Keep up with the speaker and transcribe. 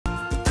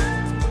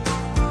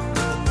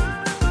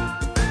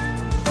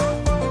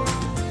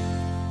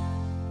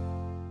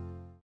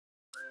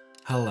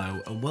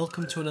Hello and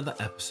welcome to another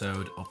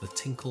episode of the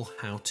Tinkle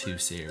how-to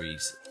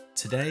series.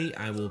 Today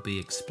I will be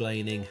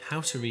explaining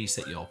how to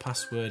reset your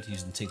password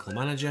using Tinkle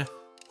Manager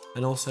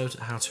and also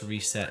how to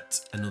reset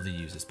another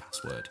user's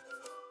password.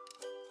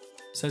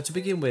 So to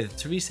begin with,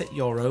 to reset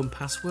your own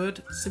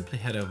password, simply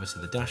head over to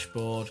the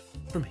dashboard.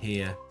 From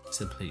here,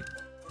 simply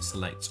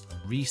select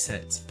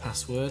Reset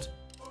Password.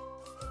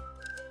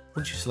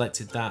 Once you've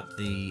selected that,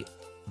 the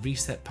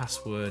Reset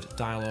Password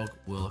dialog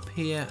will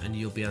appear and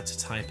you'll be able to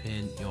type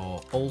in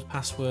your old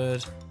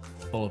password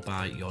followed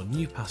by your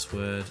new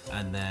password,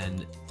 and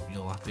then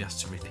you'll be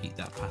asked to repeat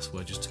that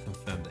password just to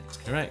confirm that it's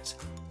correct.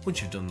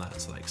 Once you've done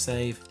that, select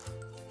Save.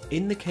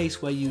 In the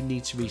case where you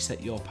need to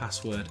reset your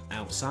password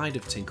outside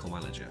of Tinkle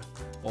Manager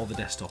or the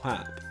desktop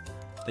app,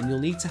 then you'll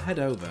need to head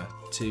over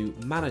to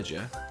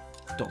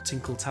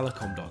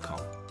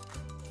manager.tinkletelecom.com.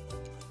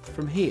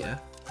 From here,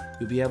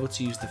 you'll be able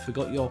to use the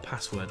Forgot Your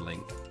Password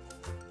link.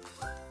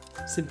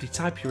 Simply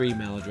type your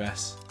email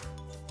address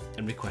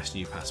and request a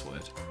new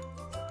password.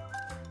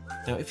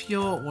 Now, if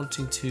you're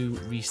wanting to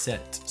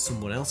reset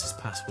someone else's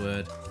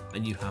password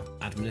and you have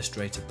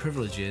administrator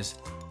privileges,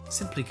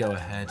 simply go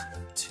ahead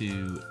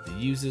to the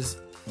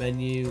users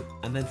menu,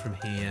 and then from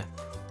here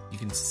you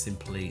can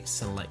simply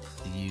select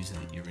the user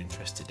that you're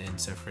interested in.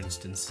 So for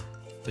instance,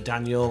 for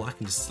Daniel, I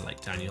can just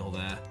select Daniel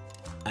there,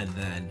 and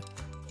then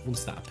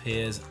once that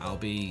appears, I'll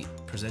be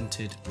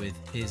presented with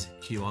his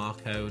QR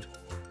code,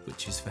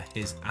 which is for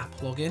his app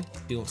login.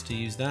 If he wants to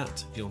use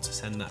that, if you want to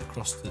send that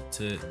across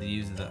to the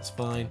user, that's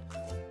fine.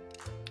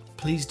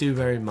 Please do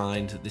bear in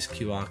mind that this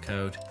QR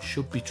code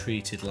should be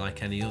treated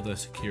like any other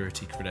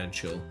security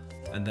credential,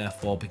 and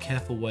therefore be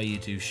careful where you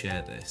do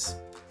share this.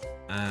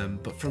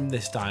 But from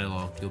this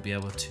dialog, you'll be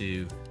able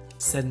to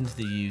send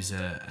the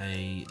user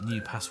a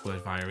new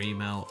password via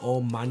email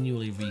or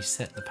manually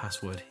reset the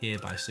password here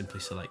by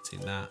simply selecting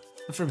that.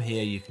 And from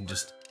here, you can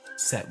just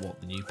set what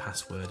the new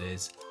password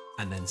is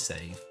and then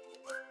save.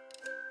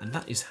 And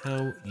that is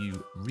how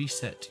you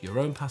reset your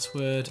own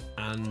password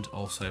and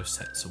also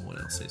set someone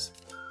else's.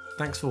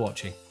 Thanks for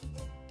watching.